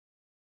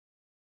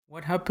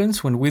What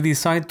happens when we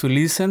decide to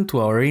listen to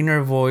our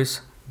inner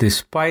voice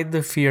despite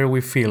the fear we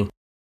feel?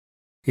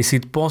 Is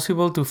it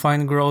possible to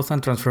find growth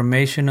and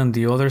transformation on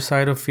the other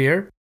side of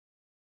fear?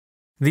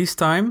 This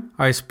time,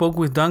 I spoke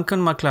with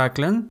Duncan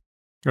MacLachlan,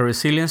 a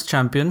resilience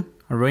champion,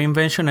 a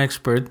reinvention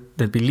expert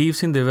that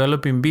believes in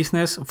developing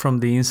business from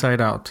the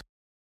inside out.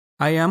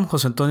 I am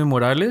José Antonio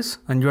Morales,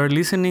 and you are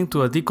listening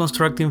to a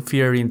Deconstructing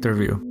Fear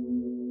interview.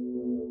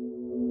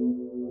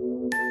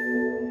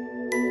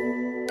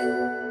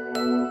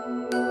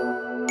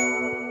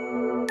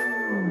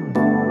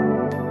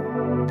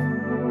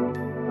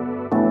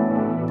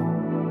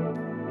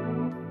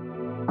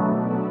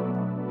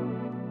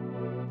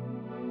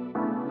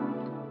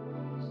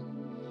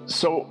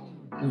 So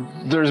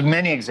there's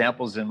many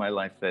examples in my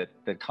life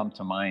that come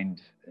to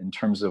mind in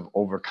terms of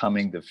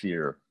overcoming the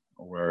fear,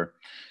 or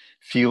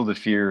feel the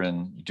fear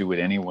and do it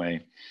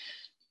anyway.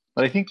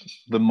 But I think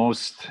the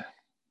most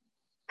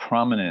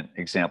prominent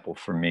example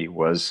for me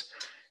was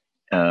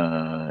in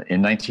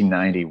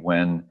 1990,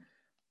 when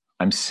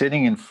I'm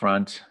sitting in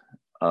front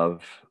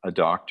of a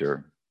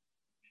doctor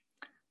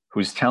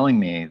who's telling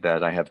me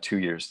that I have 2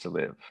 years to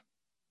live.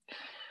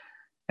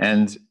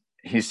 And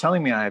he's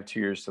telling me I have 2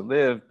 years to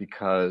live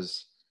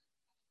because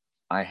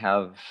I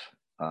have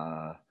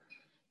an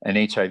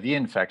HIV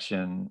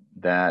infection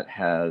that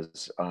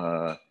has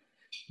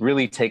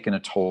really taken a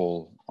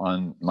toll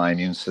on my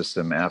immune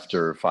system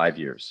after 5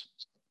 years.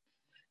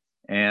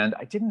 And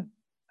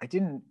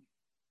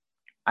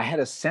I had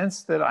a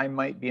sense that I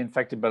might be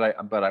infected,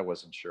 but I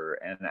wasn't sure.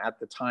 And at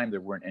the time,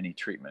 there weren't any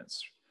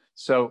treatments.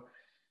 So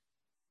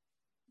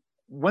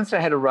once I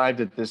had arrived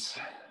at this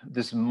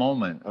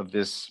moment of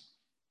this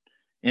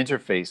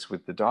interface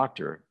with the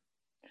doctor,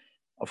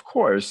 of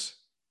course,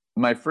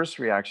 my first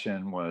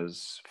reaction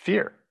was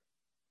fear.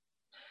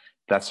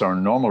 That's our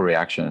normal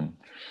reaction.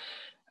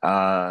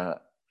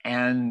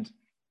 And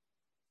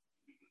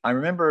I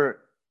remember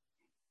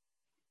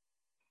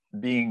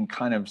being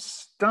kind of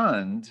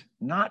stunned,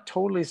 not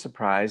totally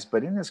surprised,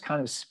 but in this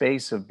kind of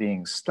space of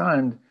being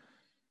stunned,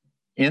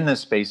 in the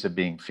space of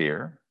being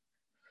fear.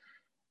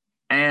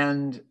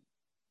 And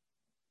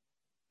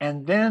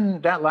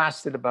then that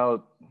lasted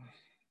about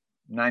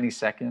 90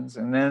 seconds.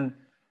 And then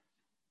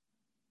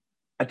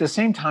at the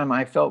same time,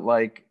 I felt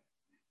like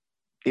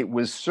it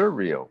was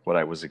surreal what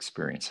I was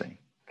experiencing.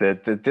 I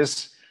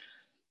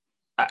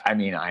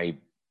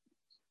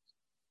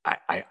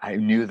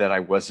knew that I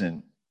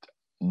wasn't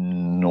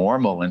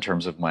normal in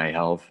terms of my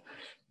health,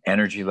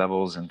 energy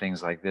levels and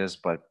things like this,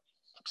 but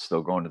I'm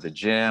still going to the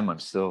gym. I'm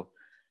still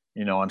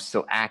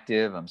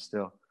active.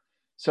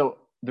 So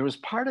there was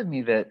part of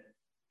me that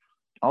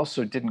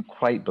also didn't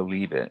quite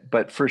believe it,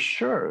 but for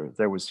sure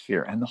there was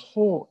fear. And the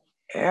whole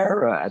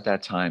era at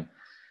that time,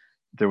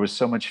 there was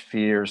so much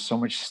fear, so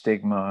much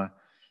stigma.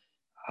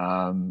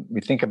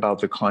 We think about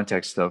the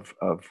context of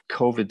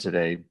COVID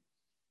today,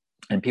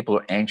 and people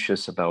are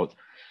anxious about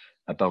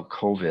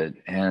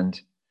COVID. And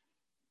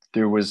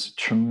there was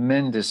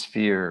tremendous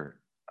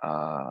fear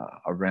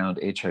around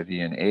HIV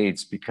and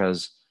AIDS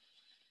because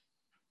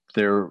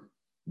there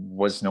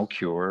was no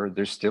cure.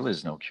 There still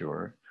is no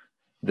cure.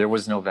 There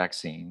was no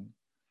vaccine.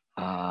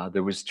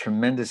 There was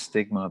tremendous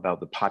stigma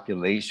about the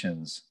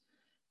populations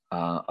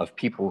of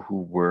people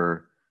who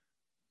were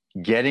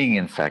getting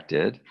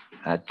infected.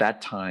 At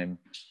that time,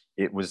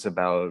 it was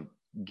about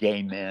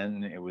gay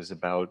men. It was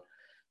about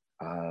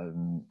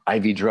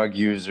IV drug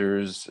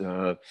users,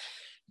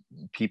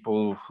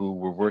 people who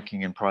were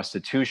working in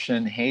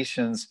prostitution,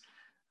 Haitians.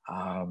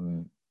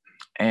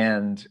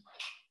 And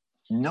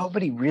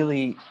nobody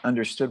really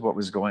understood what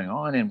was going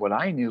on. And what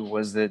I knew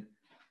was that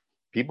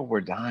people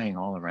were dying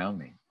all around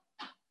me.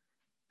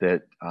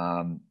 That,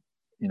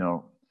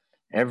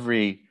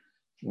 every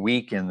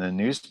week in the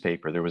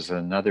newspaper, there was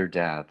another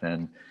death,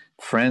 and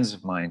friends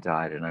of mine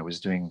died, and I was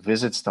doing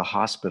visits to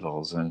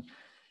hospitals. And,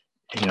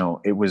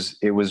 it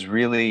was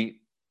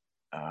really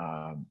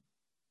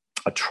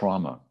a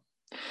trauma.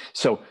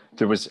 So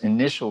there was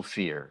initial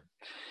fear.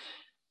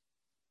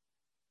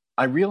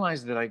 I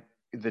realized that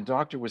the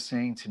doctor was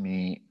saying to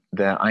me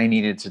that I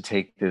needed to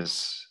take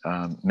this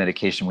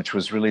medication, which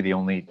was really the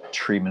only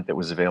treatment that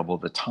was available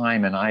at the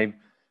time. And I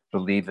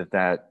believed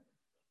that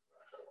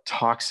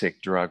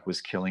toxic drug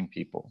was killing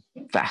people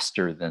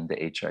faster than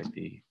the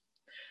HIV.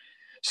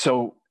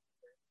 So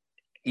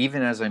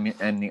even as I'm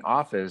in the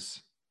office,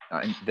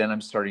 then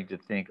I'm starting to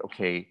think,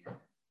 okay,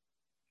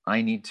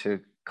 I need to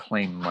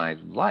claim my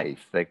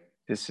life. Like,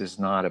 this is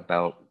not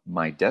about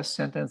my death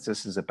sentence.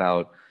 This is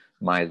about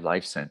my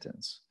life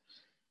sentence.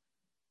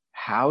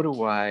 How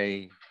do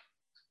I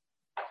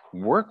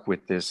work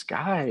with this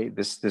guy,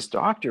 this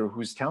doctor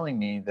who's telling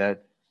me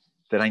that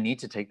I need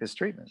to take this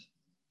treatment?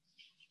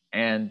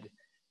 And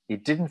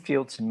it didn't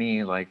feel to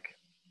me like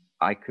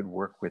I could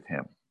work with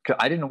him.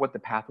 I didn't know what the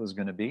path was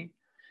going to be.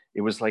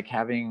 It was like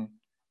having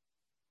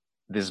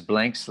this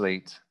blank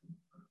slate,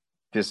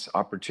 this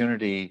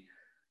opportunity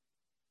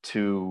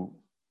to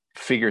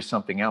figure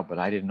something out, but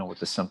I didn't know what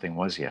the something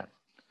was yet.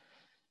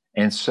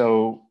 And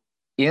so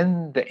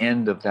in the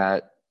end of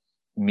that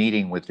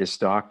meeting with this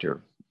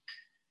doctor,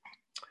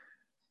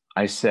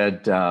 I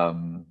said, I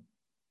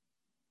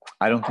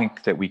don't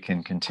think that we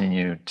can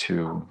continue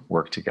to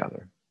work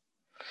together.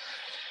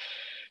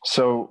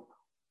 So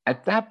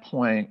at that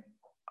point,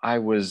 I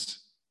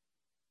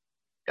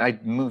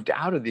moved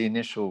out of the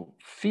initial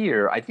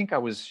fear. I think I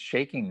was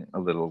shaking a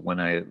little when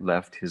I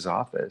left his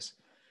office,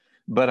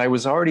 but I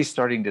was already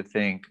starting to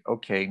think,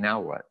 okay,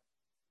 now what?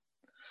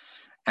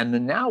 And the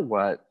now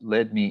what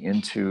led me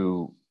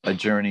into a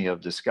journey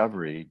of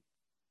discovery.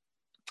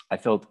 I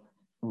felt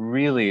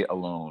really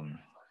alone.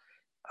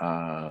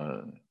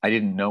 I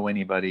didn't know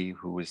anybody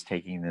who was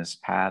taking this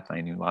path.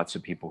 I knew lots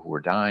of people who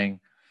were dying.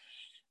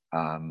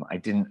 I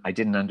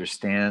didn't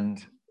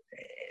understand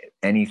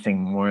anything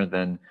more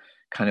than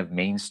kind of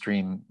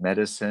mainstream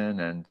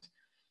medicine. And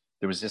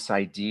there was this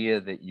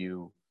idea that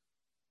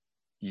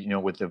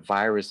with the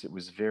virus, it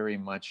was very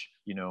much,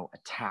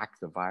 attack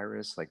the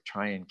virus, like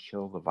try and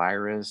kill the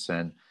virus.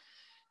 And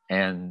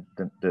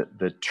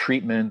the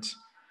treatment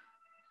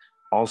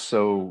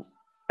also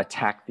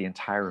attacked the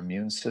entire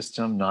immune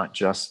system, not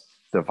just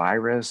the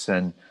virus.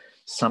 And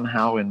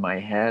somehow in my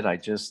head,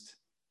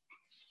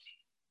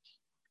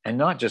 and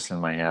not just in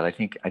my head, I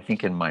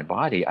think in my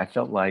body, I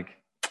felt like,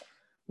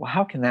 well,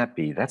 how can that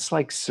be? That's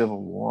like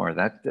civil war.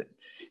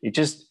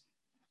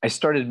 I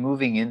started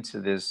moving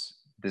into this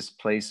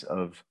place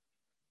of,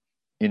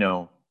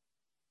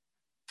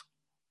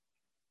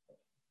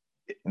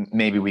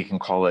 maybe we can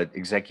call it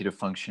executive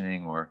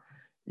functioning, or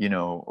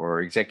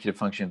executive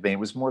functioning. It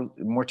was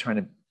more trying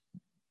to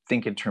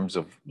think in terms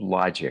of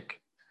logic.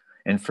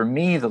 And for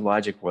me, the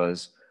logic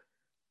was,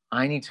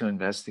 I need to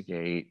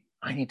investigate,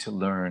 I need to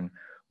learn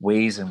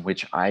ways in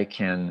which I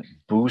can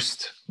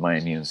boost my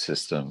immune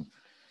system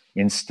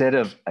instead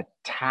of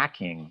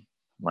attacking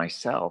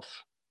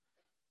myself,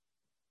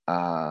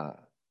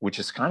 which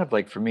is kind of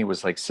like, for me,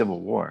 was like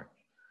civil war.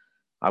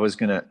 I was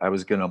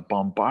gonna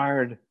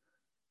bombard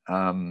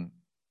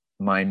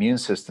my immune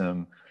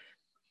system,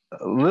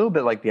 a little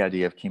bit like the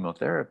idea of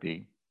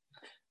chemotherapy,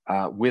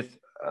 with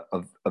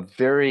a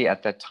very,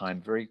 at that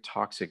time, very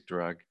toxic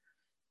drug.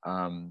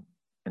 And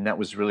that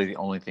was really the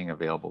only thing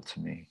available to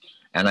me.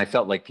 And I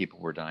felt like people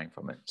were dying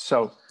from it.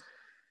 So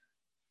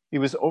it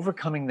was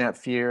overcoming that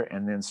fear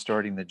and then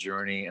starting the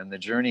journey. And the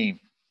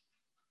journey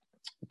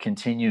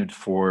continued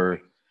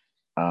for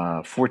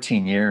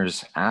 14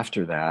 years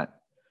after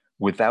that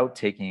without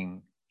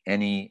taking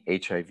any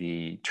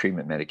HIV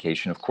treatment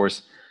medication. Of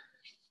course,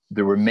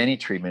 there were many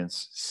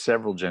treatments,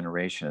 several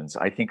generations.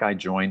 I think I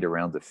joined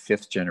around the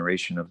 5th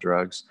generation of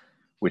drugs,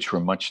 which were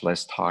much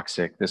less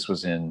toxic. This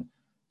was in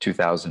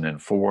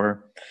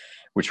 2004,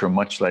 which were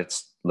much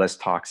less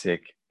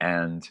toxic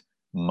and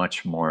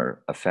much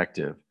more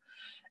effective.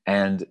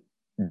 And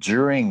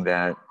during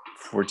that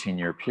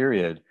 14-year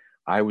period,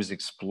 I was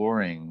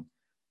exploring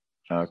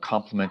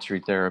complementary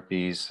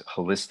therapies,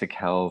 holistic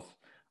health,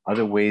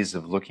 other ways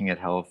of looking at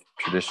health.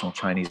 Traditional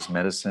Chinese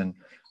medicine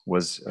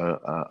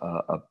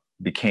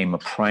became a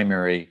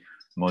primary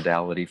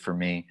modality for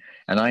me.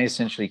 And I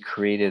essentially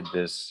created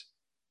this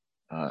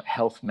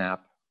health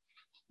map,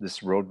 this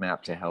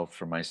roadmap to health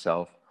for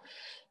myself.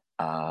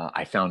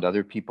 I found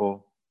other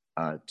people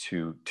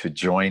to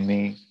join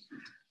me.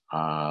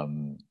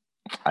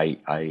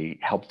 I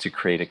helped to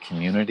create a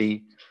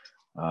community,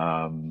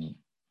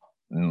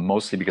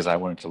 mostly because I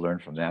wanted to learn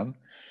from them.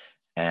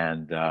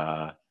 And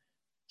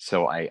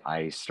so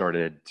I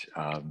started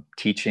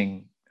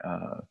teaching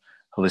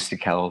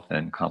holistic health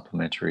and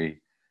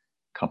complementary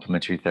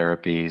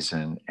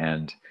therapies.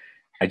 And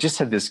I just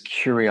had this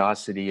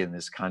curiosity and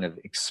this kind of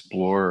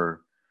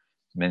explorer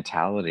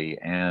mentality.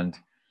 And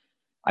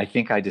I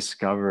think I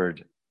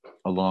discovered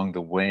along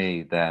the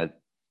way that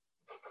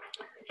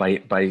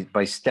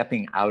by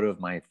stepping out of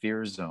my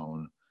fear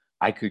zone,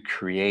 I could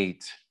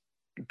create.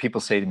 People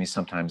say to me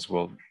sometimes,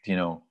 well,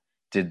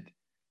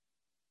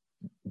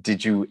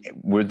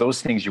 were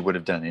those things you would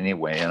have done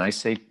anyway? And I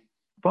say,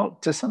 well,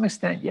 to some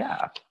extent,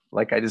 yeah.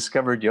 Like I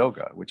discovered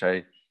yoga, which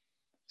I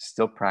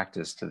still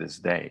practice to this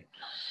day.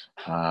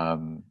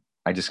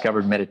 I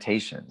discovered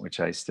meditation,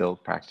 which I still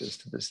practice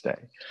to this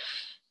day.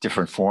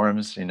 Different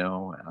forms,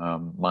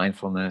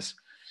 mindfulness.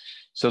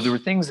 So there were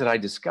things that I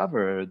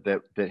discovered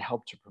that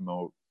helped to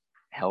promote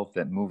health,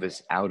 that move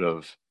us out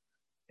of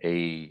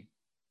a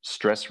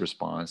stress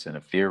response and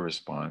a fear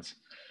response,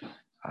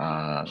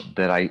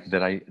 that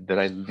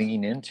I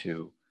lean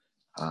into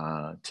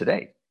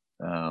today,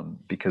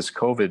 because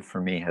COVID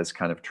for me has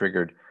kind of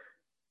triggered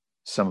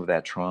some of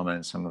that trauma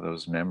and some of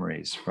those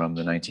memories from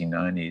the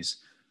 1990s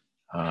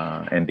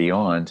and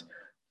beyond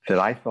that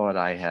I thought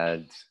I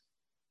had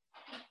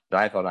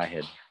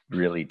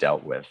really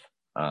dealt with,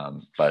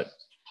 but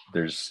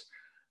there's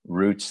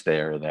roots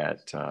there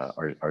that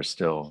are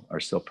still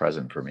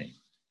present for me.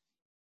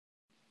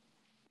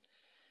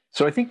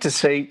 So I think to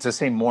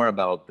say more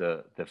about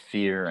the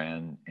fear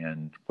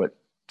and what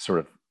sort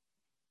of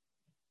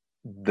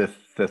the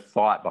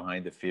thought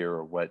behind the fear,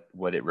 or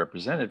what it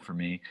represented for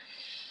me,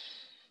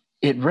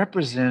 it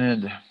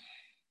represented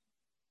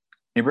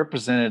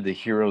the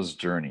hero's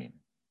journey.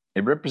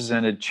 It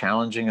represented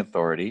challenging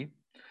authority,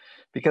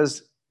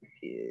 because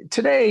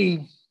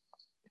today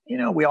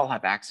we all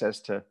have access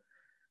to,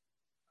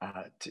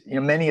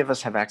 many of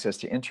us have access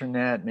to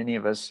internet. Many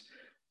of us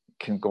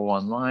can go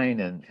online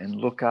and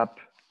look up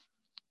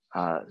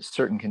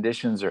certain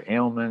conditions or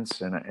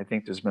ailments. And I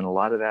think there's been a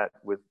lot of that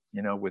with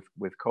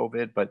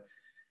COVID. But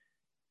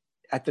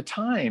at the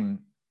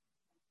time,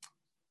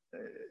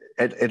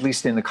 at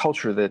least in the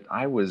culture that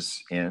I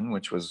was in,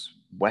 which was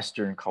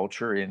Western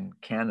culture in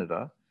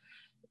Canada,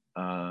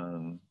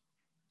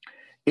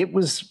 it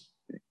was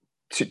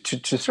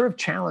to sort of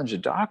challenge a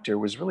doctor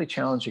was really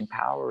challenging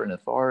power and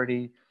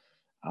authority.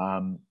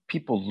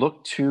 People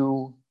looked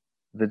to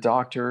the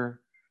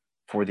doctor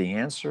for the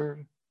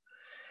answer,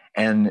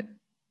 and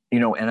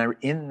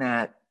in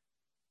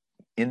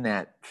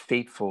that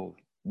fateful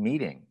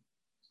meeting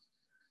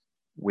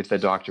with the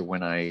doctor,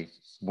 when I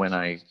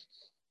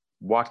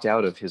walked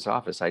out of his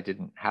office, I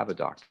didn't have a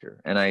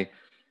doctor, and I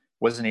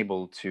wasn't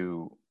able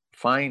to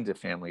find a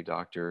family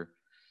doctor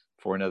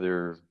for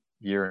another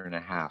year and a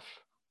half.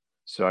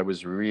 So I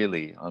was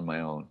really on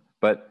my own.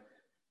 But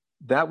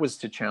that was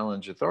to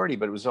challenge authority,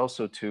 but it was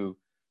also to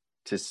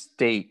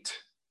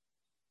state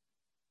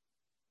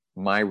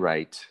my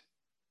right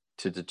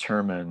to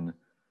determine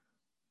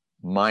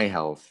my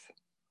health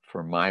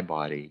for my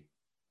body.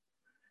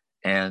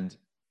 And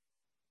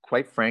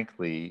quite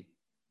frankly,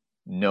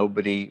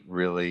 nobody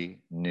really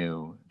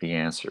knew the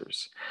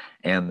answers.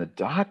 And the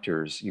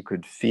doctors, you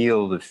could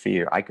feel the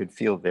fear. I could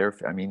feel their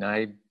fear. I mean,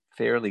 I'm a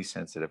fairly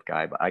sensitive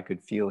guy, but I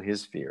could feel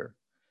his fear.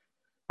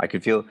 I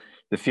could feel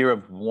the fear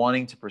of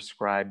wanting to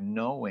prescribe,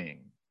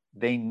 knowing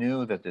they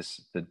knew that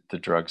the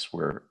drugs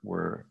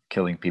were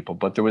killing people,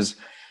 but there was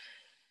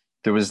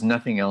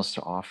nothing else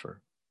to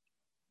offer.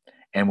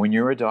 And when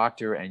you're a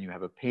doctor and you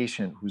have a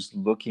patient who's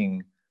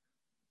looking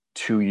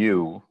to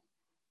you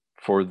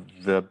for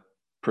the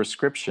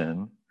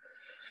prescription,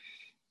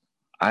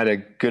 I had a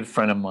good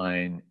friend of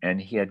mine, and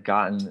he had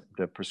gotten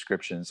the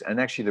prescriptions, and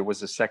actually there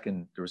was a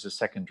second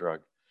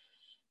drug,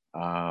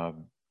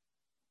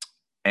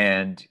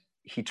 and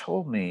he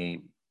told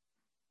me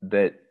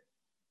that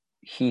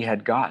he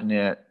had gotten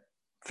it,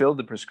 filled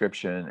the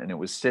prescription, and it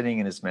was sitting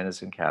in his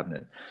medicine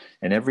cabinet.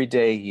 And every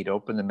day he'd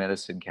open the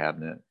medicine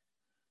cabinet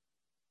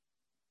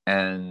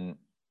and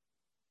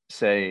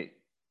say,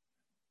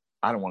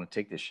 I don't want to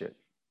take this shit.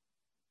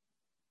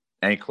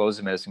 And he closed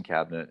the medicine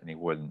cabinet and he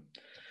wouldn't.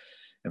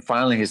 And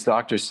finally his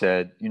doctor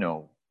said,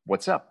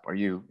 what's up? Are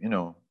you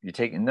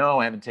taking? No,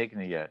 I haven't taken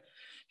it yet.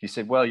 He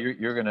said, well,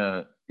 you're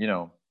gonna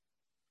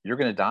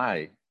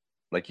die.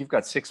 Like, you've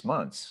got 6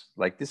 months.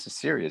 Like, this is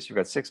serious. You've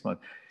got 6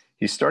 months.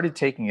 He started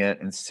taking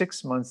it, and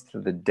 6 months to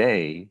the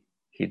day,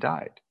 he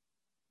died.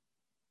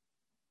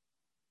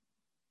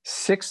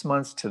 6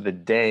 months to the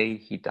day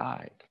he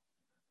died.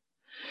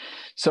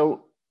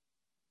 So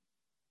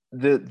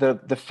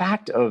the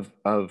fact of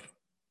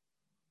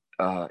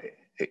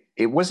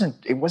it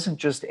wasn't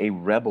just a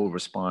rebel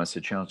response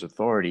to challenge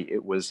authority.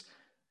 It was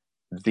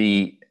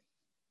the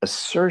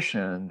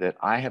assertion that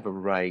I have a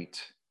right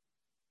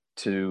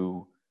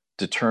to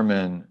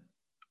determine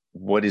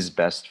what is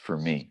best for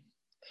me,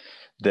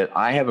 that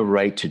I have a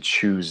right to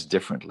choose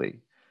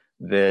differently,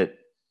 that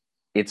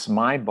it's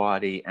my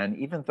body. And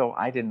even though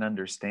I didn't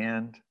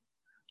understand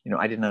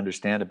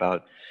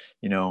about,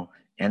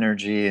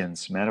 energy and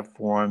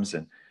somatoforms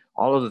and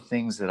all of the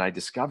things that I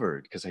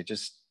discovered, because I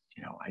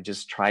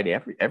just tried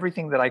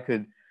everything that I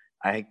could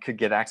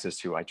get access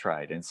to. I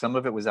tried, and some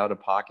of it was out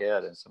of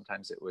pocket and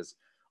sometimes it was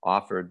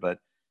offered, but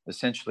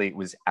essentially it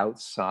was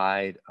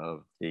outside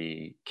of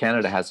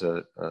Canada has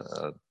a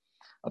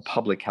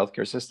public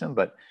healthcare system,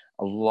 but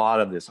a lot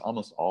of this,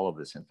 almost all of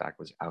this, in fact,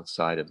 was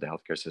outside of the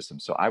healthcare system.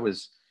 So I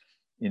was,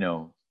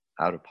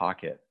 out of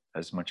pocket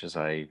as much as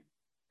I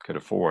could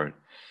afford.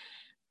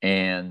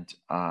 And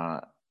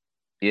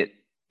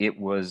it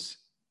was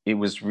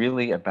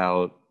really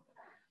about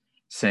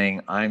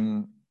saying, I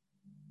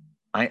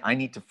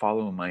need to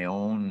follow my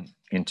own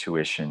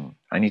intuition.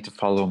 I need to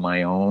follow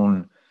my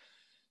own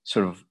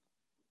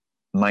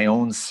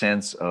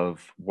sense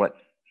of what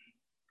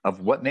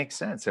makes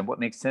sense. And what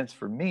makes sense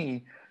for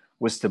me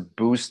was to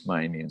boost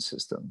my immune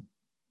system,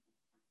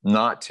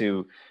 not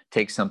to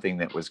take something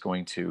that was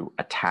going to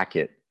attack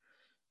it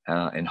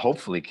and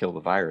hopefully kill the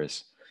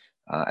virus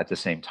at the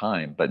same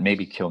time, but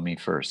maybe kill me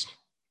first.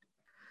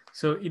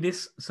 So it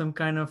is some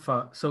kind of,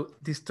 so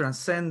this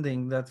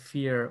transcending that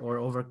fear or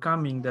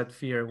overcoming that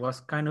fear was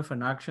kind of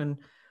an action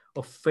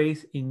of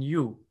faith in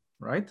you,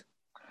 right?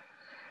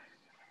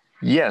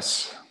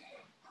 Yes.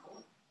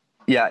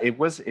 Yeah, it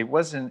was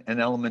an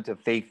element of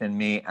faith in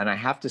me. And I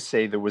have to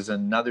say there was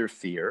another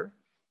fear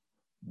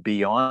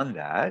beyond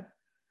that,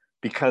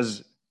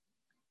 because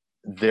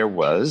there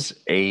was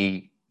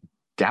a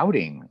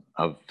doubting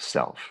of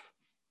self.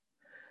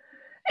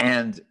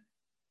 And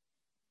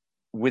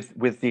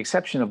with the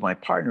exception of my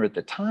partner at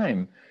the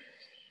time,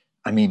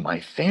 I mean, my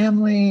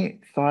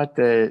family thought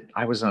that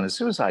I was on a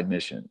suicide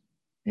mission.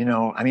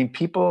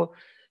 People,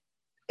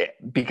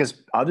 because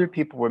other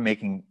people were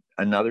making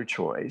another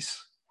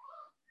choice,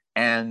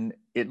 and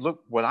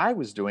what I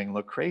was doing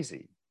looked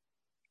crazy.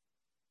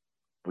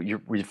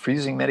 We're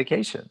freezing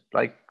medication.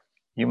 Like,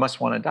 You must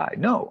want to die.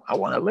 No, I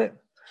want to live.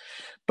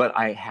 But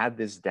I had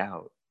this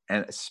doubt.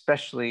 And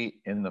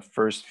especially in the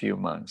first few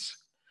months,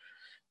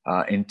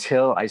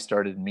 until I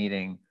started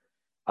meeting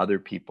other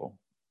people,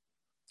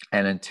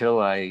 and until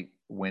I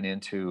went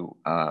into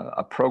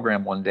a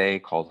program one day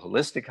called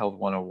Holistic Health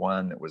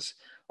 101 that was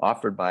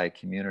offered by a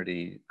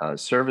community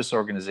service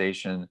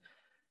organization.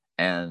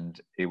 And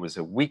it was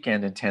a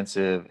weekend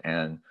intensive.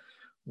 And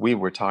we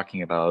were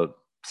talking about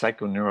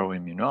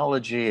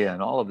psychoneuroimmunology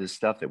and all of this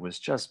stuff that was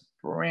just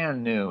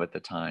brand new at the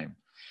time.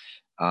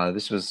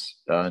 This was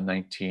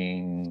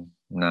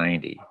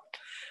 1990.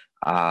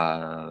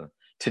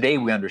 Today,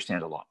 we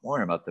understand a lot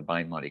more about the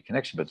mind-body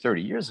connection, but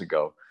 30 years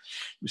ago,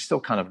 it was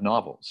still kind of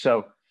novel.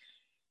 So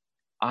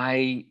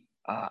I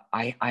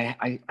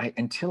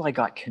until I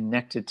got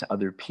connected to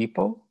other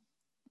people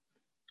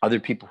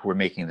who were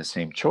making the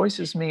same choice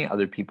as me,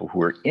 other people who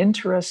were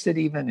interested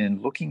even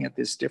in looking at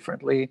this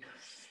differently,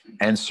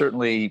 and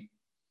certainly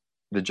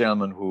the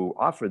gentleman who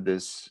offered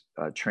this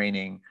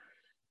training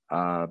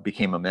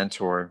became a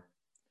mentor.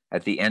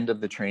 At the end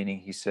of the training,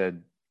 he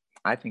said,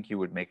 I think you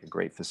would make a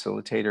great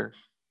facilitator.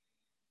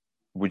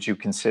 Would you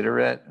consider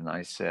it? And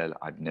I said,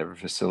 I've never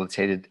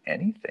facilitated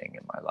anything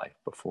in my life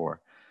before.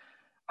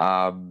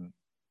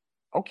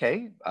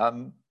 Okay,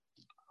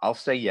 I'll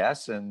say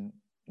yes, and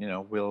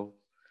we'll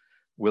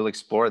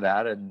explore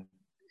that. And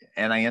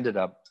I ended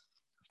up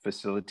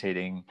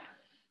facilitating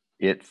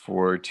it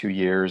for 2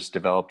 years,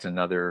 developed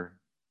another,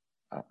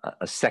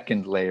 a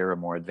second layer, a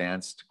more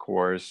advanced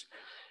course,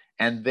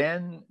 and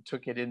then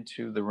took it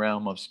into the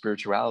realm of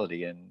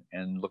spirituality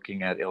and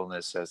looking at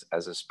illness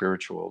as a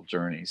spiritual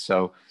journey.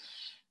 So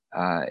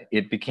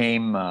it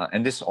became,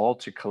 and this all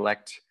to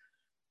collect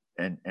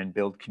and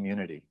build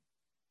community,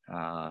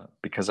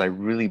 because I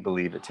really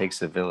believe it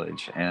takes a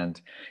village.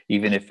 And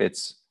even if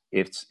it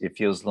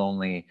feels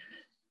lonely,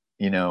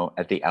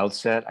 at the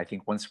outset, I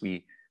think once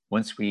we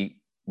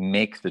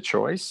make the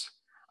choice,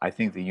 I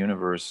think the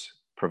universe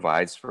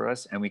provides for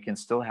us, and we can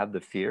still have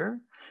the fear,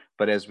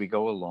 but as we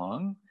go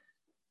along,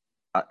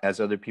 as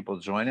other people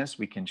join us,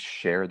 we can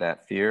share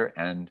that fear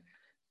and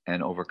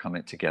overcome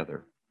it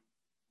together.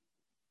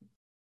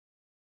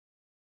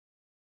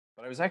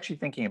 But I was actually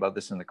thinking about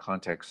this in the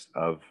context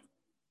of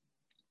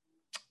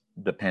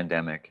the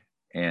pandemic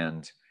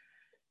and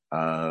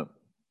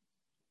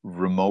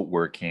remote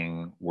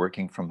working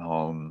from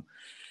home,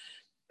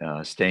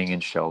 staying in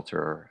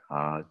shelter,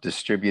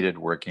 distributed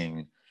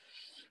working.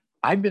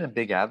 I've been a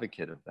big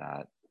advocate of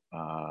that,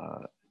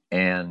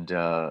 and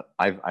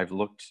I've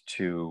looked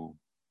to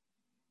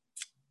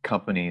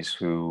companies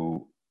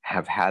who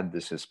have had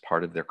this as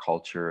part of their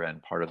culture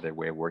and part of their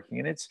way of working,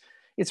 and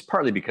it's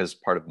partly because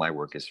part of my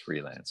work is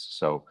freelance,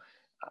 so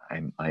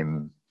I'm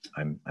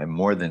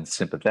more than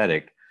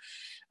sympathetic,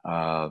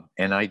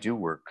 and I do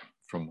work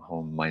from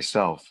home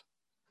myself.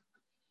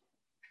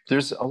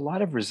 There's a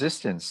lot of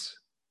resistance.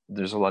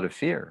 There's a lot of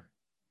fear.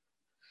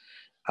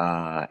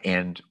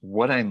 And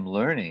what I'm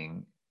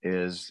learning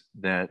is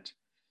that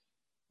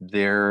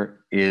there's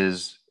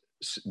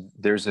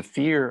a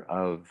fear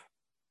of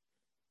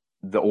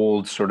the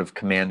old sort of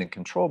command and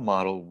control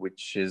model,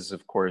 which is,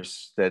 of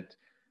course, that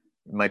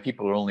my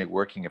people are only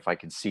working if I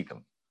can see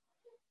them.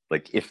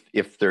 Like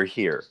if they're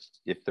here,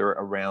 if they're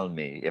around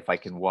me, if I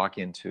can walk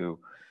into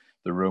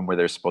the room where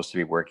they're supposed to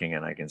be working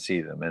and I can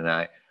see them.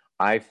 And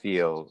I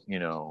feel,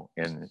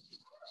 and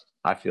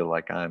I feel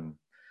like I'm,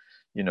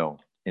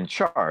 in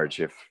charge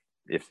if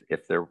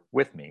they're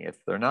with me.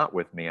 If they're not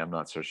with me, I'm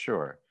not so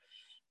sure.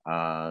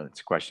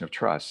 It's a question of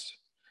trust.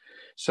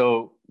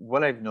 So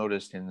what I've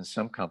noticed in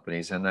some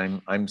companies,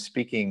 and I'm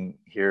speaking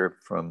here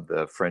from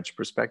the French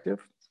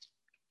perspective,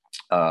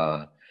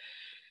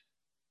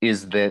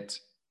 is that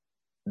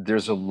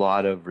there's a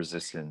lot of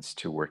resistance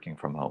to working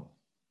from home.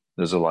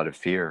 There's a lot of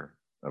fear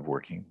of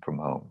working from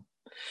home.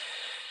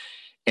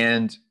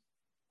 And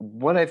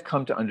what I've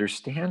come to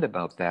understand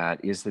about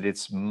that is that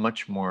it's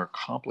much more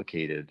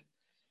complicated.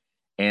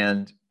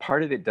 And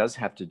part of it does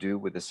have to do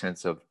with a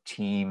sense of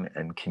team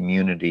and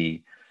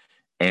community.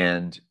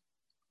 And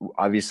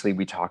obviously,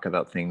 we talk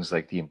about things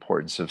like the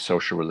importance of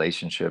social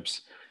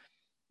relationships.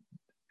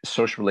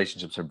 Social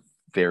relationships are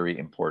very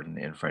important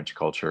in French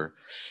culture.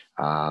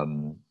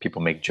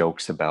 People make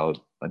jokes about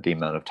the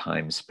amount of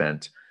time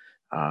spent,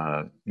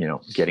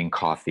 getting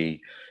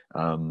coffee.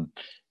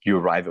 You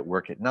arrive at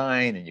work at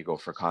 9 and you go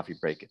for a coffee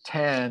break at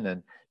 10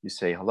 and you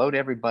say hello to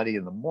everybody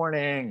in the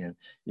morning. And,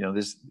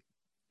 this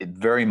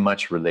very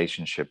much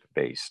relationship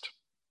based,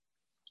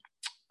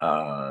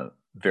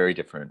 very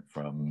different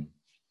from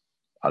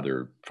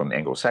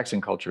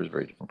Anglo-Saxon cultures,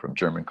 very different from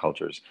German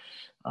cultures.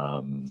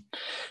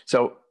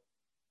 So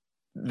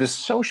the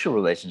social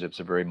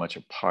relationships are very much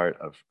a part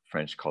of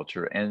French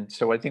culture. And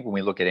so I think when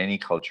we look at any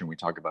culture and we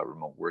talk about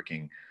remote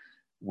working,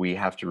 we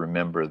have to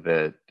remember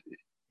that,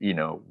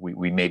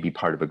 we may be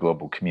part of a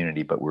global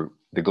community, but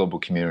the global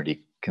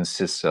community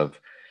consists of,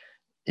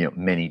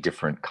 many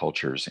different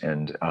cultures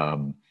and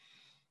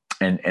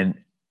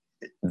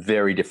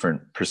very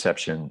different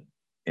perception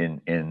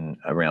in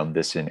around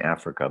this in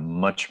Africa,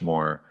 much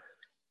more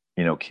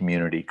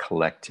community,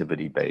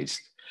 collectivity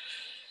based.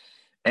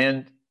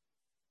 And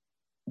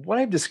what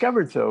I've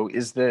discovered, though,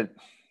 is that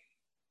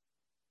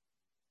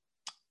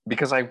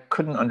because I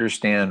couldn't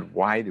understand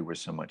why there was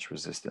so much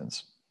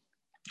resistance,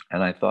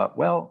 and I thought,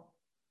 well,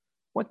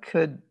 what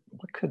could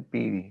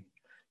be?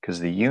 Because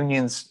the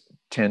unions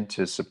tend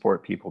to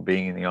support people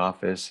being in the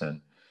office, and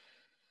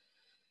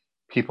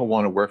people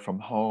want to work from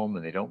home,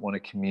 and they don't want to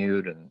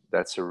commute, and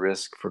that's a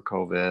risk for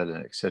COVID,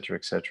 and et cetera,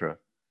 et cetera.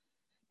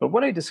 But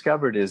what I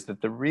discovered is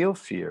that the real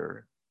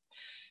fear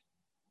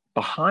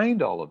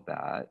behind all of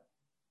that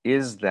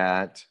is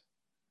that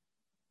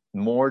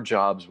more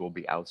jobs will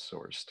be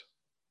outsourced.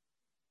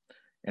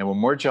 And when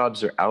more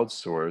jobs are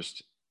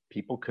outsourced,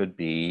 people could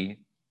be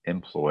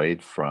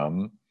employed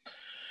from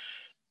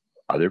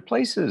other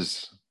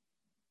places,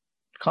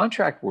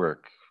 contract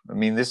work. I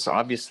mean, this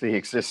obviously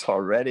exists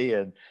already,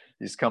 and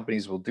these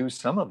companies will do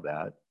some of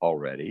that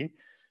already.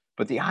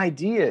 But the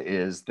idea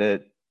is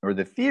that, or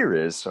the fear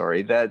is,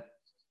 sorry, that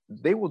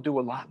they will do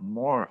a lot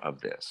more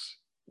of this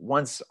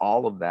once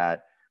all of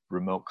that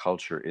remote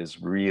culture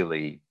is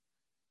really,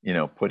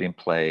 put in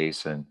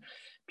place and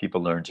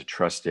people learn to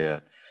trust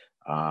it.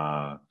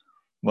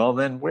 Well,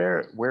 then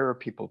where are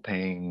people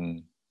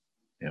paying,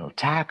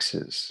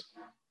 taxes?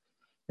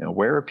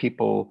 Where are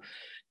people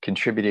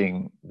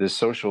contributing? The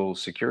social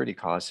security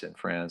costs in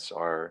France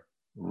are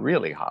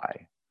really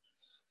high.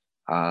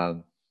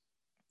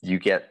 You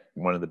get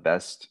one of the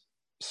best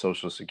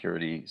social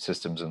security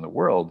systems in the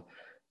world,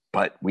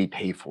 but we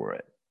pay for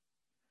it.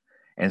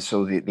 And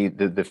so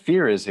the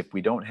fear is, if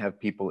we don't have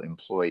people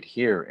employed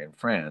here in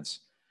France,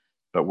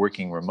 but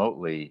working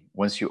remotely,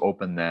 once you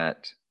open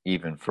that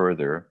even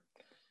further,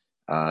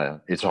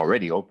 it's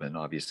already open.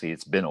 Obviously,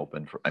 it's been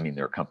open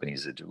there are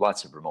companies that do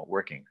lots of remote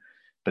working,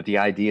 but the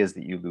idea is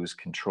that you lose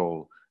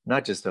control,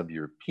 not just of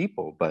your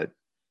people, but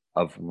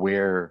of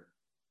where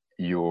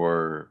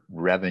your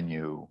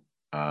revenue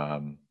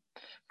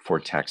for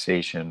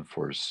taxation,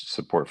 for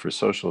support for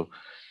social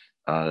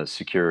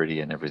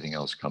security and everything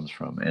else comes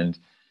from. And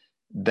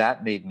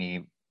that made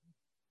me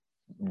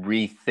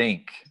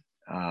rethink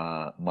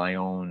my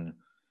own.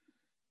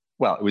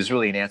 Well, it was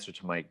really an answer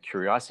to my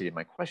curiosity,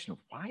 my question of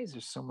why is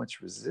there so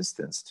much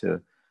resistance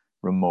to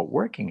remote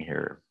working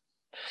here?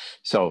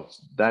 So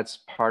that's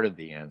part of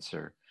the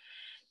answer.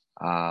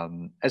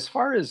 As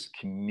far as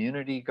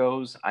community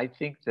goes, I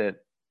think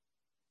that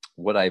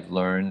what I've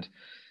learned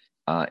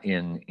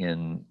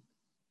in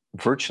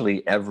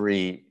virtually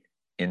every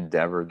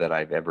endeavor that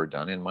I've ever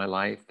done in my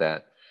life,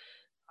 that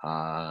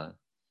I'm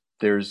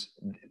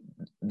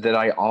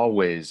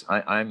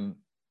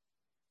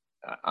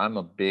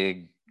a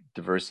big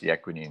diversity,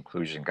 equity,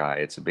 inclusion guy.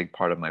 It's a big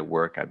part of my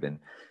work. I've been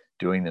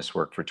doing this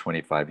work for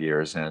 25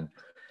 years, and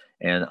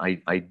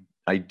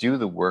I do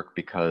the work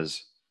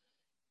because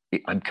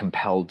I'm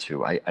compelled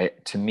to.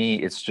 To me,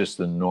 it's just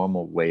the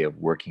normal way of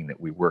working, that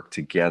we work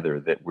together,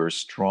 that we're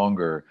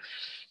stronger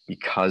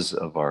because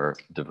of our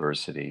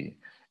diversity,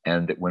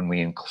 and that when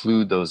we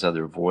include those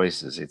other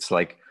voices, it's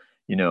like,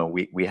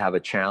 we have a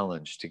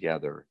challenge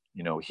together,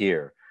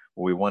 here,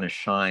 where we want to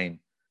shine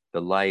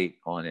the light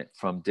on it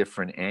from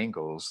different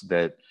angles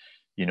that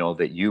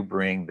you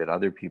bring, that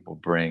other people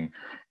bring.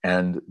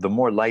 And the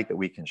more light that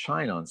we can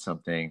shine on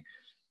something,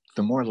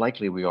 the more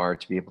likely we are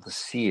to be able to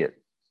see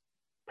it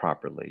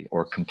properly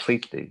or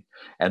completely,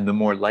 and the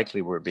more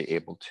likely we'll be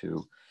able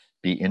to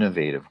be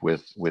innovative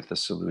with the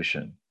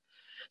solution.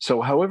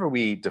 So however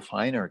we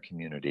define our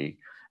community,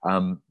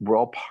 we're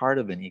all part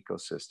of an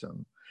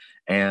ecosystem,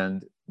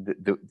 and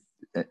the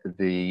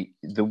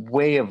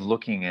way of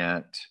looking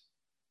at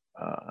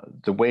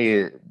the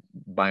way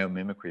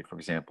biomimicry, for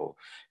example,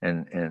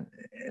 and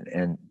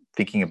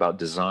thinking about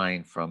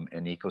design from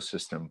an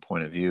ecosystem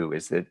point of view,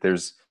 is that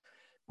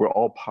we're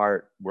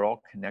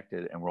all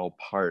connected, and we're all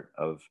part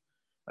of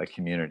a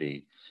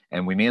community,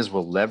 and we may as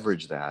well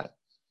leverage that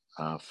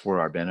for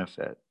our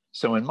benefit.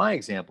 So in my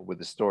example with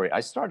the story, I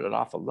started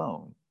off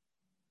alone,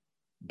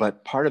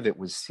 but part of it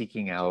was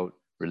seeking out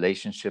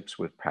relationships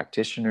with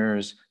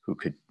practitioners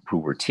who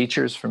were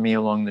teachers for me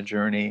along the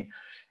journey.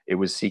 It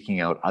was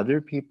seeking out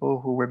other people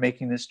who were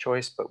making this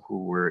choice, but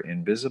who were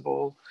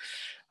invisible.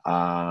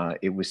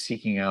 It was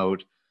seeking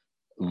out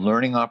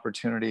learning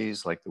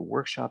opportunities like the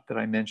workshop that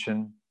I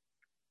mentioned.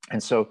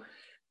 And so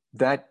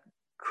that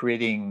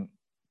creating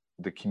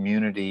the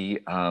community,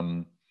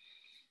 I'm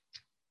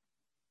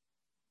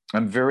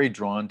very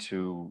drawn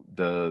to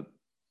the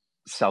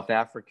South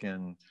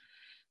African,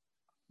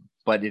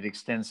 but it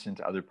extends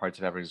into other parts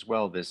of Africa as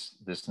well,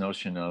 this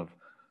notion of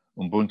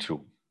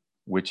Ubuntu,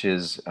 which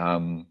is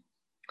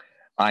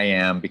I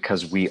am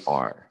because we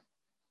are.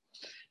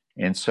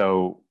 And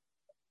so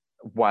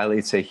while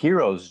it's a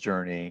hero's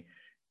journey,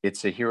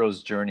 it's a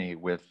hero's journey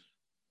with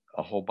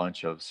a whole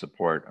bunch of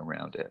support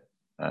around it.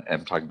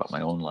 I'm talking about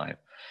my own life.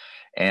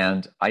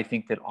 And I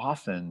think that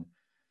often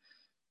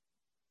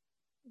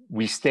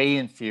we stay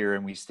in fear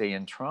and we stay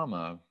in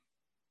trauma,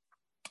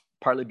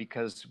 partly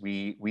because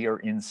we are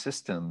in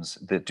systems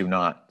that do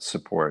not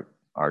support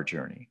our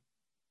journey,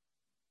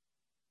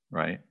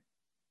 right?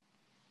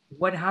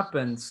 what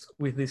happens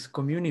with these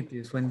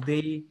communities when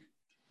they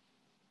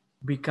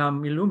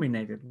become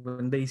illuminated,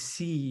 when they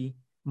see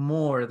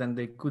more than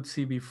they could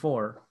see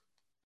before?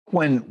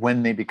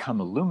 When they become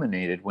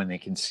illuminated, when they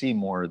can see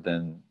more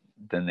than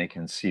they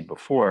can see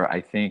before,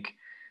 I think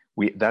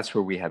that's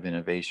where we have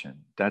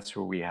innovation. That's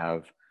where we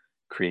have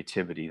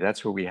creativity.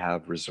 That's where we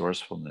have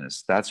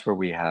resourcefulness. That's where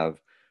we have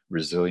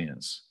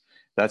resilience.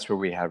 That's where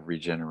we have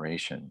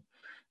regeneration.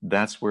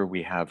 That's where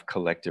we have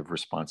collective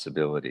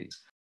responsibility.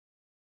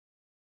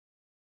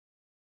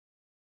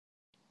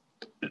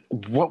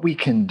 What we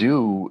can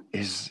do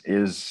is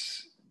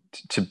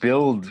to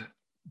build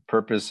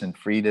purpose and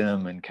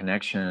freedom and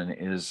connection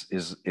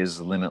is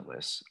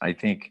limitless. I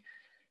think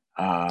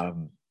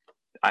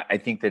I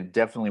think that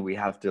definitely we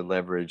have to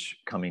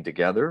leverage coming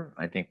together.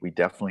 I think we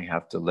definitely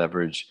have to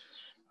leverage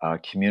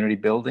community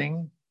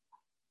building.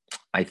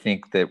 I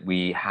think that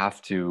we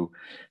have to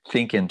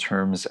think in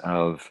terms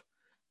of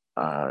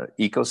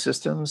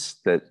ecosystems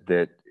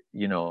that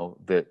you know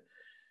that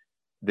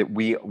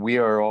we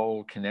are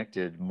all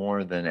connected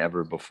more than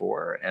ever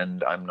before.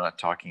 And I'm not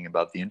talking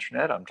about the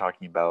internet. I'm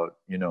talking about,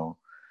 you know,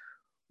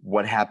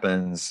 what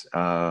happens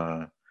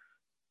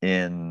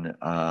in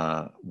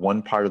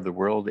one part of the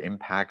world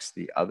impacts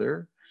the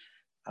other.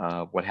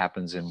 What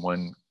happens in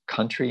one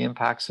country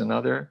impacts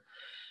another.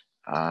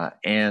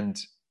 And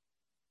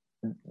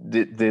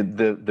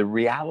the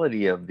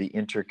reality of the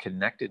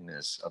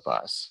interconnectedness of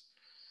us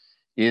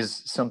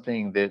is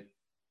something that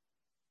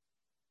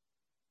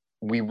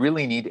we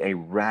really need a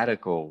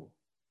radical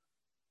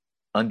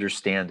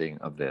understanding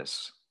of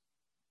this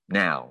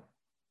now,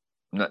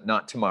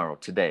 not tomorrow,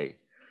 today.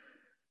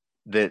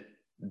 That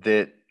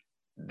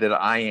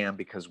I am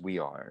because we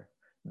are.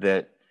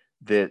 That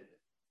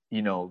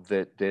you know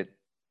that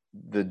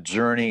the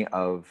journey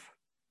of,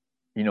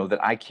 you know,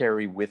 that I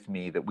carry with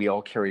me, that we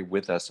all carry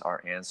with us,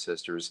 our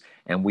ancestors,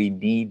 and we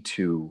need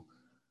to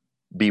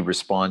be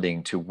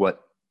responding to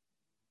what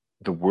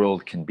the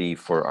world can be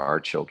for our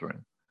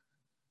children.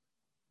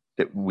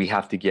 That we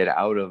have to get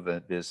out of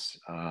this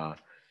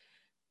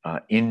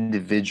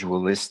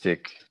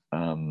individualistic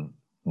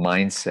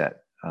mindset.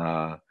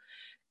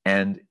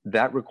 And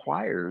that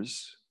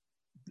requires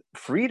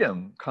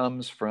freedom,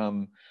 comes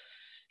from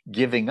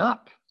giving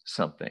up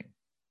something.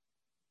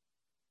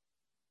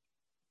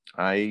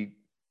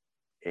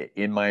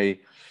 In my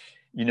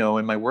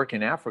work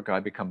in Africa, I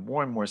become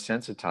more and more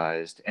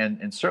sensitized,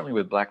 and certainly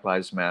with Black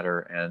Lives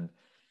Matter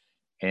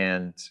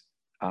and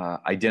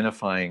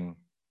identifying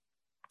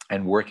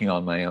and working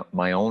on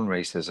my own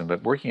racism,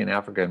 but working in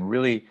Africa and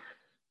really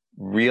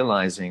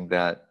realizing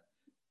that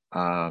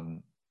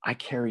I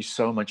carry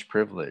so much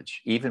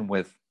privilege, even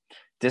with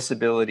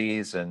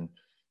disabilities and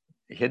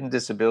hidden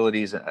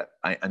disabilities.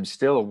 I'm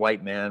still a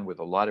white man with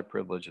a lot of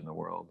privilege in the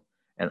world,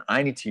 and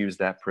I need to use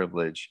that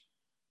privilege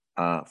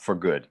for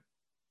good.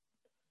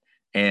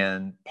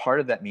 And part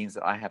of that means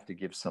that I have to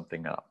give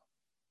something up.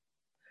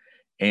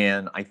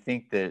 And I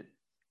think that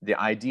the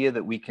idea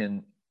that we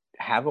can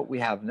have what we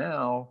have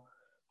now,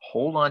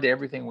 hold on to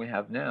everything we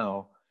have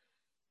now,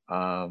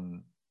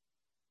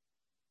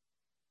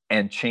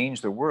 and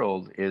change the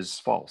world is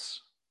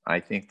false. I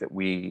think that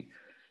we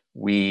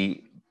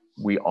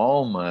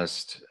all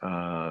must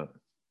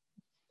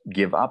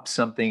give up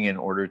something in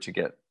order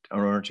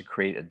to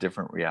create a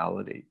different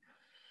reality.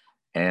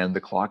 And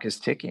the clock is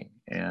ticking.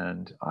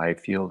 And I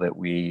feel that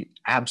we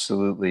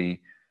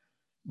absolutely,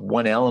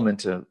 one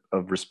element of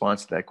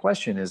response to that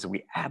question is that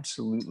we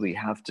absolutely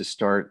have to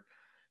start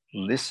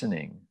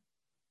listening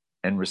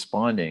and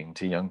responding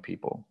to young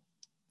people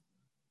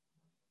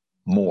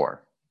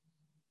more.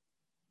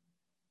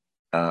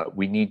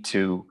 We need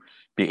to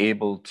be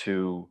able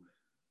to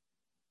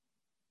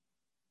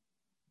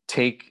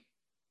take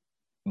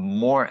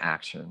more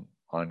action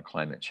on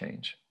climate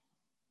change.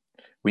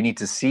 We need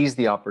to seize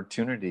the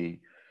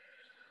opportunity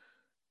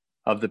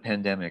of the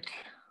pandemic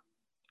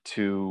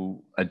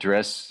to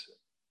address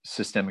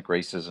systemic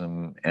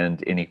racism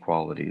and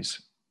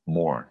inequalities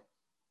more.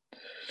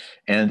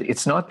 And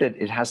it's not that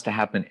it has to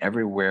happen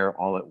everywhere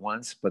all at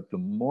once, but the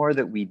more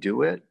that we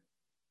do it,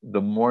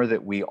 the more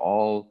that we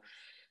all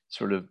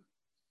sort of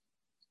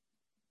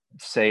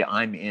say,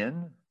 I'm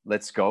in,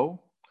 let's go,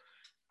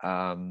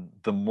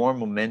 the more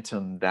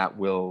momentum that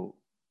will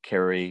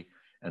carry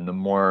and the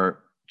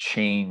more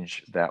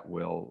change that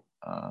will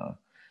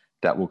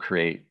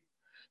create.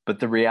 But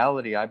the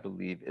reality, I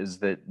believe, is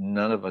that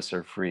none of us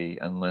are free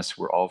unless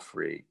we're all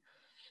free.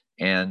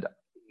 And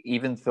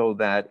even though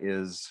that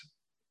is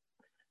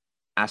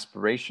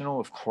aspirational,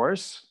 of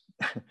course,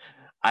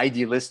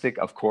 idealistic,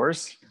 of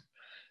course.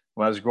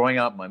 When I was growing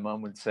up, my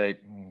mom would say,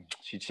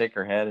 she'd shake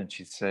her head and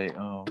she'd say,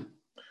 "Oh,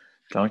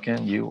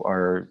 Duncan,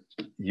 you're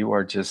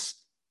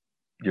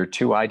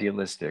too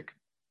idealistic."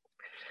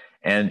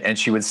 And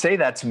she would say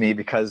that to me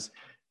because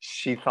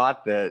she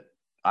thought that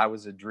I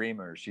was a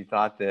dreamer. She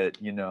thought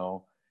that, you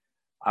know,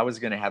 I was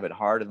going to have it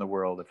hard in the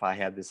world if I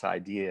had this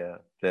idea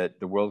that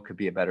the world could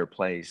be a better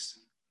place.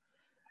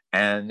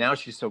 And now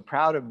she's so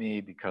proud of me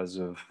because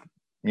of,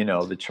 you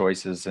know, the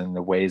choices and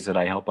the ways that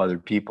I help other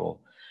people.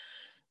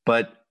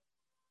 But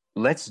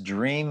let's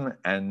dream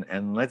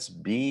and let's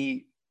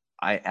be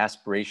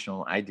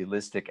aspirational,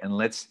 idealistic, and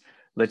let's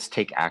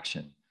take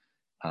action.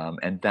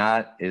 And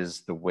that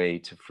is the way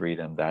to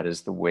freedom. That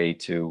is the way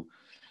to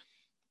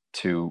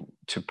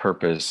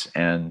purpose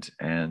and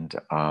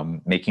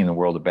making the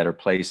world a better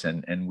place.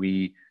 And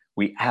we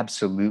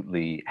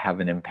absolutely have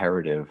an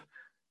imperative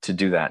to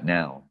do that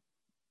now.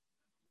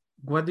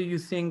 What do you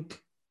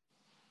think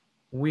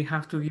we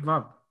have to give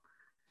up?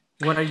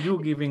 What are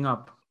you giving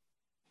up?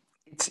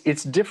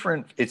 It's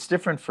different. It's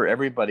different for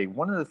everybody.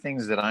 One of the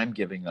things that I'm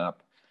giving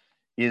up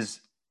is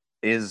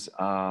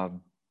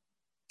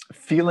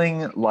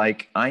feeling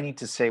like I need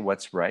to say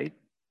what's right.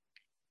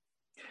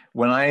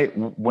 When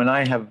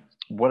I have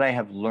what I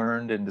have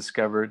learned and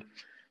discovered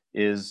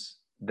is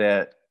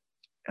that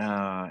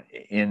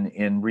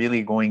in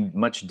really going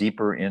much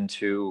deeper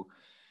into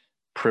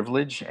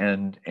privilege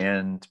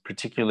and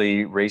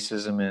particularly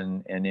racism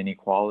and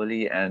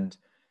inequality, and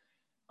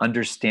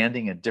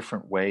understanding a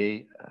different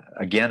way,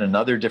 again,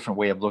 another different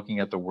way of looking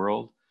at the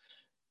world,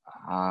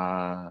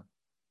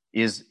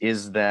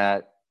 is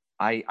that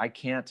I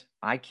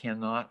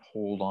cannot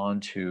hold on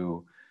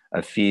to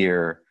a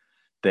fear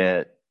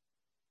that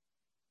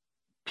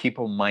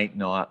people might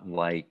not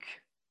like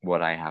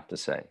what I have to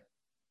say.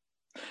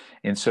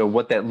 And so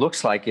what that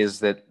looks like is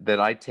that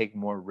I take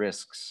more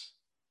risks.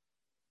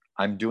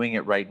 I'm doing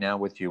it right now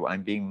with you.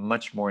 I'm being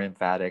much more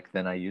emphatic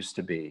than I used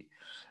to be.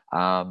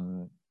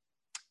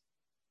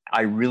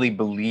 I really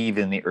believe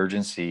in the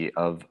urgency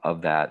of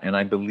that. And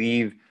I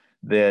believe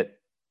that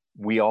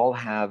we all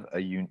have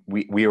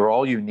we are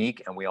all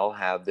unique, and we all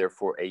have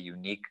therefore a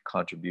unique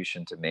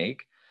contribution to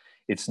make.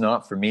 It's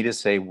not for me to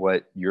say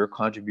what your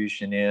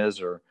contribution is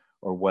or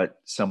what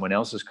someone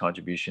else's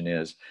contribution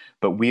is,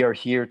 but we are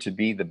here to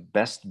be the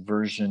best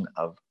version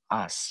of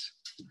us.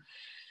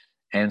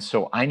 And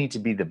so I need to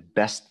be the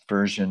best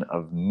version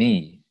of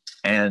me.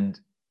 And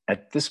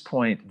at this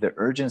point, the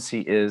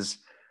urgency is,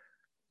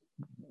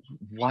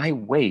 why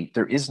wait?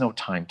 There is no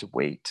time to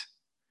wait.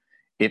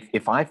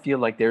 If I feel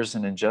like there's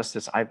an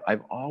injustice,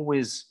 I've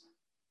always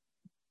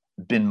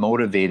been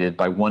motivated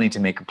by wanting to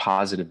make a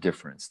positive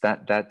difference.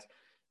 That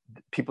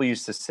people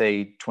used to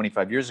say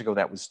 25 years ago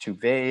that was too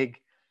vague,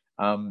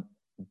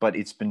 but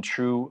it's been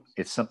true.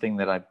 It's something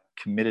that I've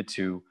committed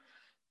to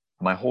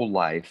my whole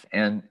life,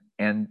 and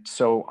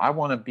so I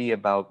want to be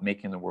about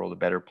making the world a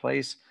better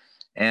place.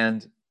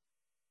 And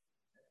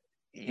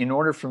in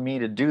order for me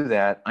to do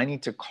that, I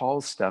need to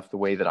call stuff the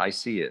way that I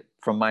see it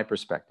from my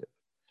perspective.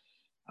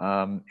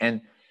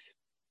 And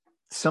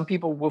some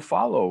people will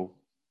follow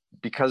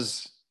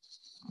because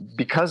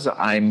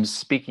I'm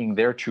speaking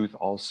their truth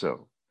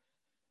also.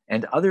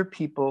 And other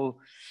people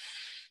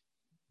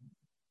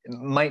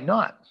might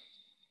not.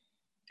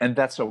 And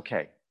that's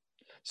okay.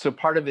 So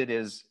part of it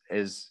is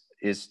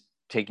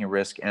taking a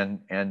risk,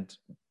 and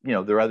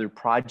there are other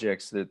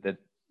projects that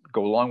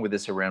go along with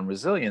this around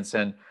resilience.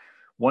 And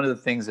one of the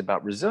things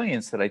about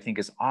resilience that I think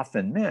is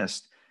often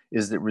missed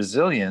is that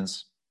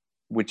resilience,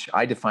 which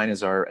I define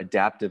as our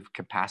adaptive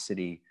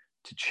capacity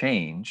to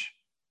change,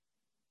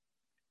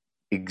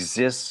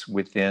 exists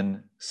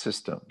within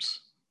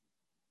systems.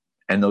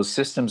 And those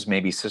systems may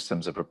be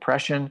systems of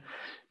oppression,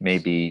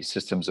 maybe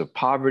systems of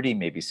poverty,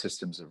 maybe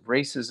systems of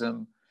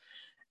racism.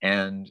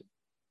 And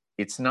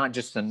it's not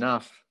just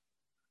enough,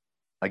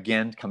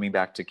 again, coming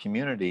back to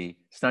community,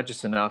 it's not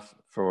just enough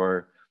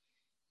for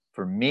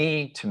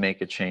me to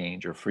make a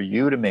change or for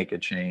you to make a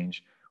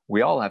change.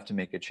 We all have to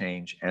make a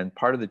change. And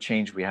part of the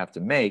change we have to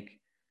make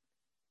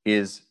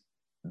is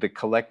the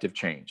collective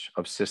change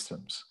of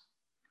systems,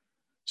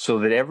 so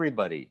that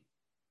everybody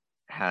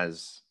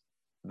has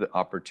the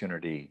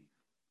opportunity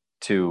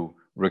to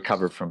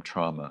recover from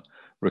trauma,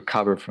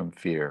 recover from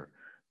fear,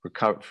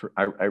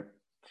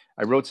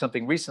 I wrote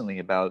something recently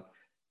about,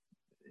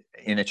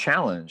 in a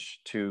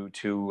challenge to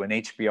an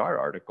HBR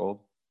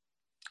article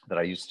that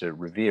I used to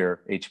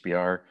revere,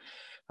 HBR,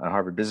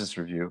 Harvard Business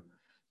Review.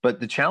 But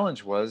the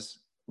challenge was,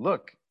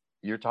 look,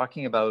 you're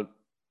talking about,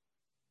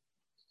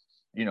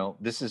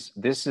 this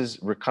is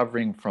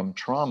recovering from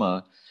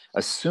trauma,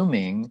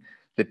 assuming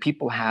that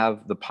people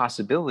have the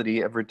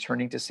possibility of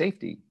returning to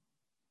safety.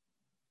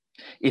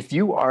 If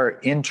you are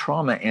in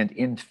trauma and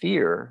in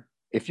fear,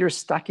 if you're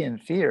stuck in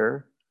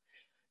fear,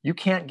 you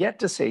can't get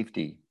to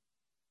safety.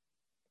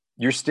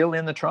 You're still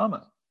in the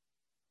trauma,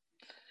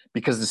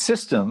 because the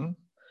system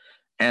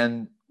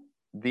and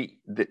the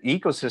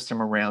ecosystem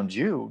around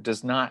you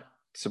does not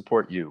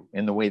support you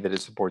in the way that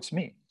it supports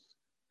me.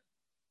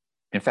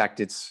 In fact,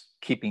 it's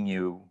keeping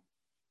you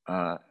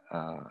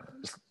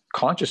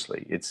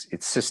consciously, it's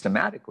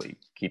systematically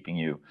keeping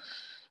you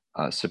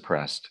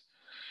suppressed.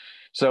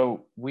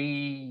 So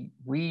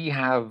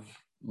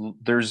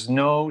there's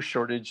no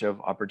shortage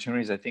of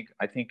opportunities. I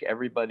think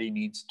everybody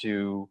needs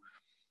to,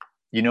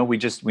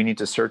 we need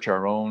to search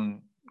our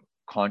own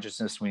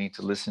consciousness. We need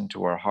to listen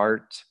to our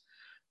heart.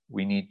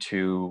 We need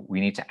to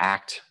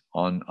act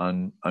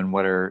on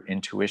what our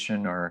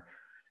intuition are,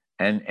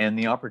 and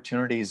the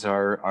opportunities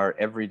are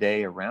every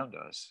day around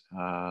us.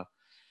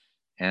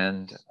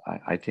 And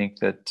I think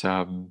that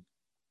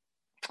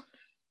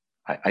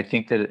I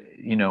think that,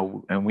 you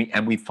know, and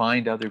we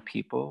find other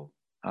people.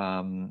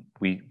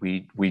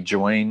 We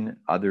join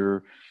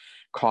other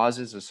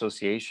causes,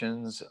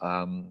 associations,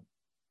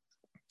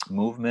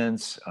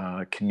 movements,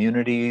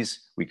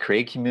 communities. We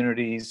create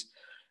communities,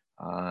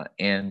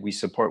 and we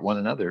support one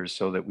another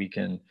so that we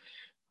can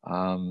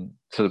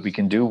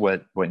do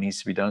what needs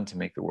to be done to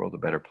make the world a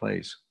better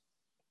place.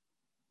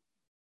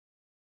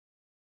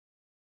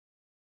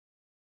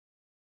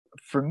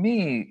 For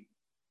me,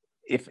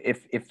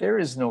 if there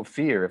is no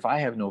fear, if I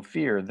have no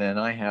fear, then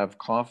I have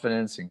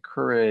confidence and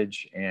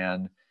courage,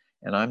 and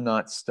I'm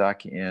not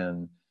stuck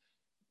in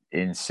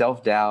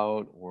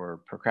self-doubt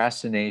or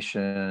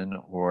procrastination,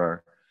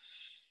 or,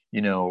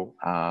 you know,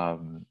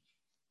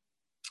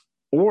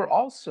 or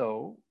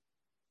also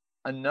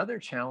another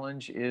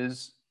challenge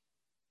is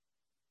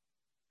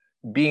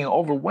being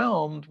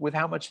overwhelmed with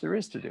how much there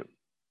is to do,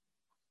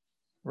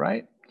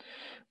 right?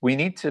 We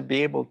need to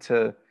be able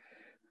to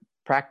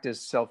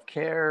practice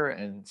self-care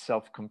and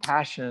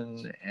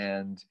self-compassion,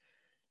 and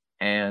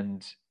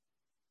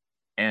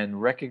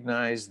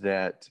recognize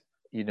that,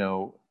 you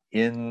know,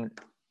 in,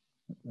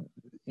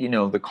 you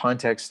know, the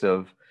context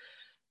of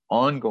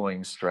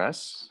ongoing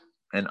stress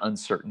and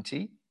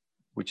uncertainty,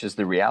 which is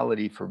the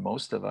reality for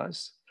most of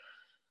us,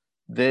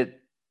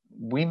 that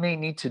we may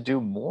need to do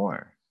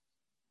more,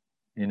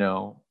 you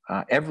know,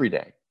 every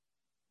day,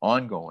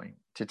 ongoing,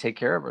 to take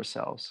care of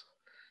ourselves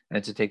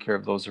and to take care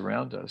of those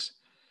around us.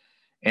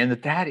 And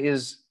that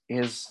is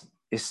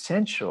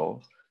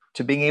essential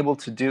to being able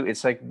to do.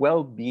 It's like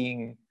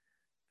well-being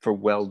for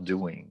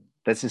well-doing.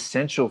 That's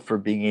essential for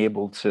being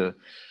able to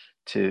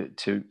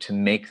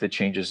make the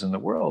changes in the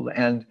world.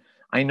 And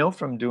I know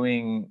from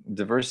doing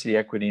diversity,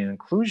 equity, and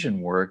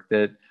inclusion work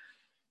that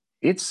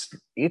it's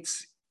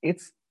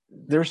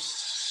there's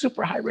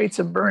super high rates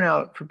of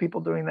burnout for people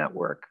doing that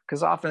work,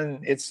 because often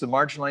it's the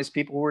marginalized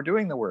people who are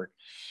doing the work,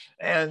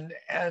 and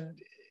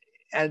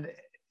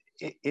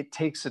it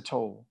takes a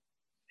toll.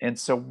 And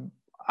so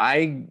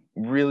I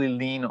really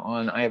lean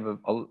on, I have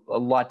a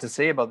lot to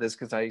say about this,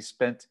 because I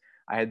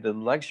had the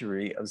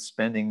luxury of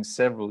spending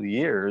several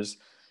years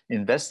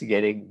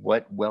investigating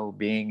what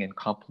well-being and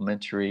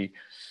complementary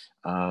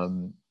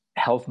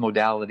health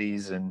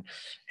modalities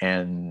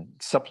and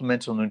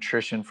supplemental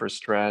nutrition for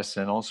stress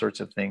and all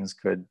sorts of things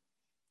could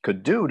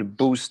do to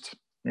boost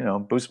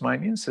my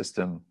immune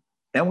system.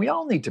 And we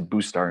all need to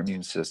boost our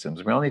immune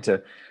systems. We all need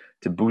to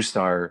boost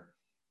our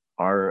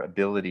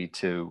ability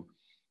to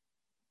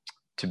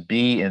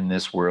be in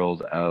this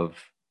world of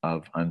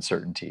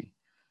uncertainty.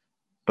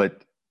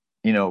 But,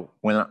 you know,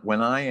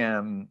 when I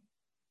am,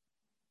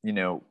 you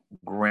know,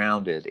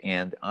 grounded,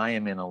 and I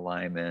am in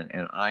alignment,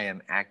 and I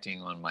am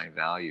acting on my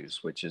values,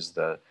 which is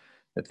the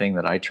thing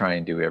that I try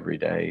and do every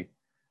day.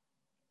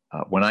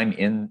 When I'm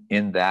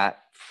in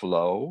that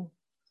flow,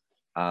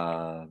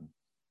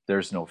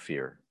 there's no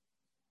fear.